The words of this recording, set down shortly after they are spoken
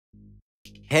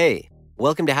Hey,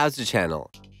 welcome to How's the Channel.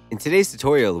 In today's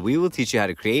tutorial, we will teach you how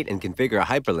to create and configure a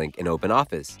hyperlink in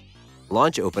OpenOffice.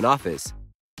 Launch OpenOffice.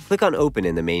 Click on Open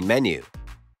in the main menu.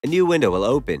 A new window will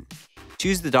open.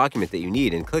 Choose the document that you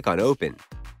need and click on Open.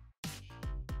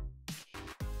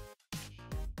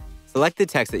 Select the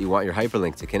text that you want your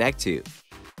hyperlink to connect to.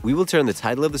 We will turn the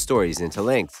title of the stories into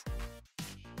links.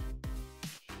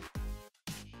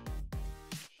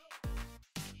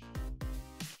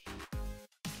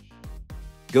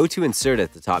 Go to Insert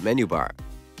at the top menu bar.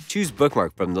 Choose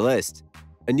Bookmark from the list.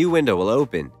 A new window will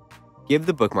open. Give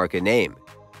the bookmark a name.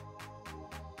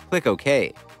 Click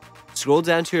OK. Scroll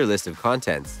down to your list of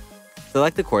contents.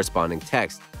 Select the corresponding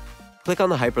text. Click on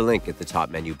the hyperlink at the top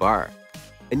menu bar.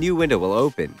 A new window will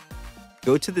open.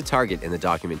 Go to the target in the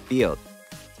document field.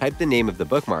 Type the name of the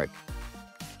bookmark.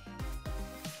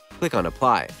 Click on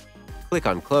Apply. Click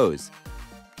on Close.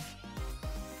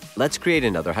 Let's create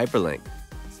another hyperlink.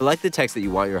 Select the text that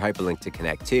you want your hyperlink to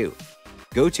connect to.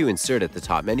 Go to Insert at the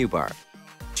top menu bar.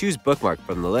 Choose Bookmark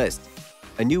from the list.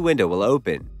 A new window will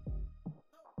open.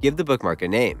 Give the bookmark a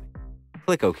name.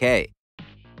 Click OK.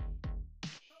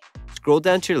 Scroll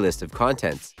down to your list of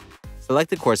contents. Select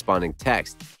the corresponding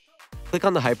text. Click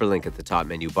on the hyperlink at the top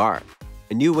menu bar.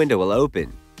 A new window will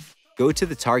open. Go to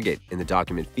the target in the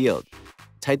document field.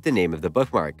 Type the name of the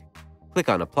bookmark. Click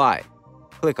on Apply.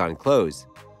 Click on Close.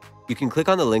 You can click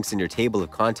on the links in your table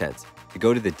of contents to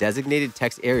go to the designated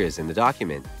text areas in the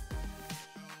document.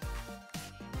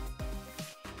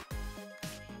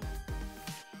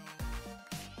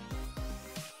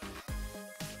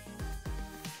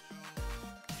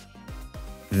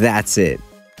 That's it.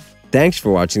 Thanks for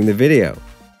watching the video.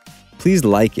 Please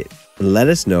like it and let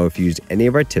us know if you used any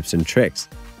of our tips and tricks.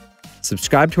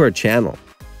 Subscribe to our channel.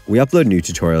 We upload new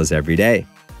tutorials every day.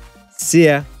 See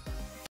ya!